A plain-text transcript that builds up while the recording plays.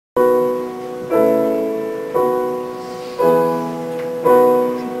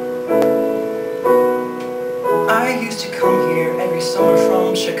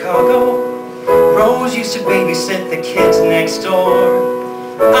babysit the kids next door.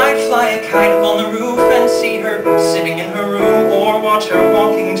 I'd fly a kite up on the roof and see her sitting in her room, or watch her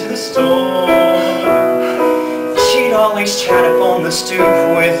walking to the store. She'd always chat up on the stoop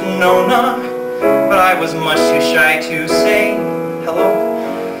with Nona, but I was much too shy to say hello.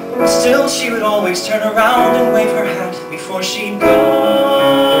 Still, she would always turn around and wave her hat before she'd go.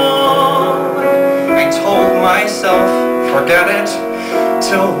 I told myself, forget it,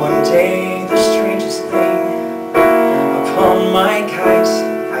 till one day the strangest thing. Upon my kite,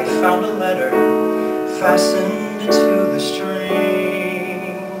 I found a letter fastened to the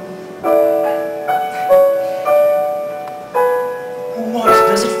string. What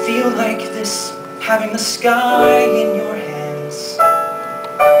does it feel like this, having the sky in your hands?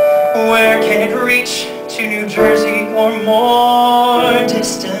 Where can it reach, to New Jersey or more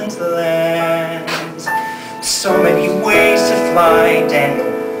distant lands? So many ways to fly,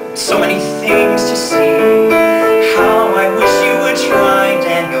 Daniel, so many things to see. How I wish you would try,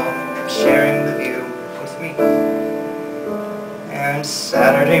 Daniel, sharing the view with me. And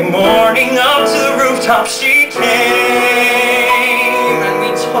Saturday morning up to the rooftop she came, and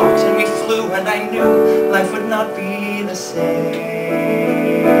we talked and we flew, and I knew life would not be the same.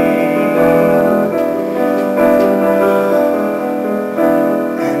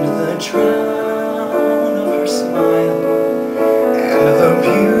 And the drown of her smile, and the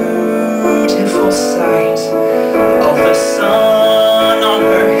beautiful sight of the sun on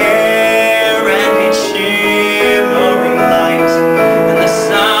her hair and its shimmering light, and the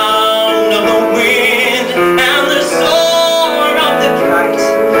sound of the wind and the soar of the kite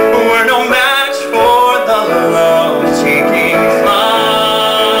were no match for the love-taking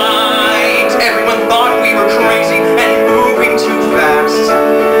flight. Everyone thought we were crazy and moving too fast.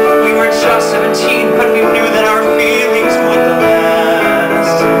 We were just 17, but we knew that our feelings would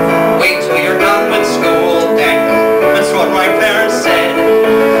last. Wait till you're done with school, Daniel. That's what my parents said.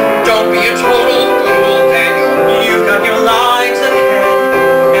 Don't be a total fool, Daniel. You've got your lives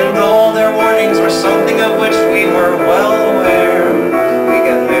ahead. And all their warnings were something of which we were well aware. We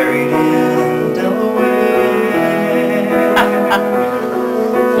got married in Delaware.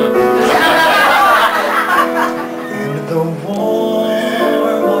 And the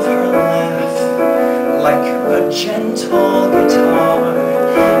warmth of her laugh, like a gentle guitar,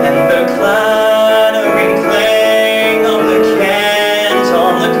 and the clattering clang of the cans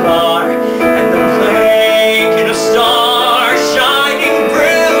on the car, and the blanket of stars shining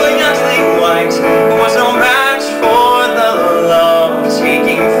brilliantly white was no match for the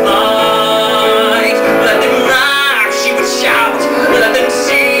love-taking flight. Let them laugh, she would shout. Let them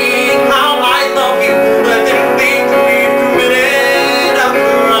see how I love you. Let them think we've committed a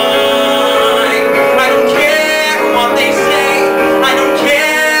crime. I don't care what they say, I don't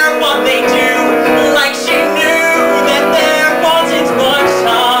care what they do. Like she knew that there wasn't much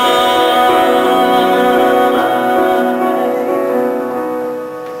time.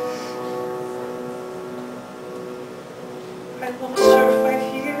 I lost her 5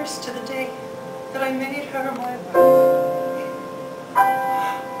 years to the day that I made her my wife.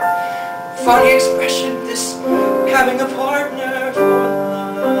 Funny expression, this having a partner for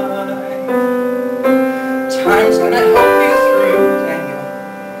life. Time's gonna help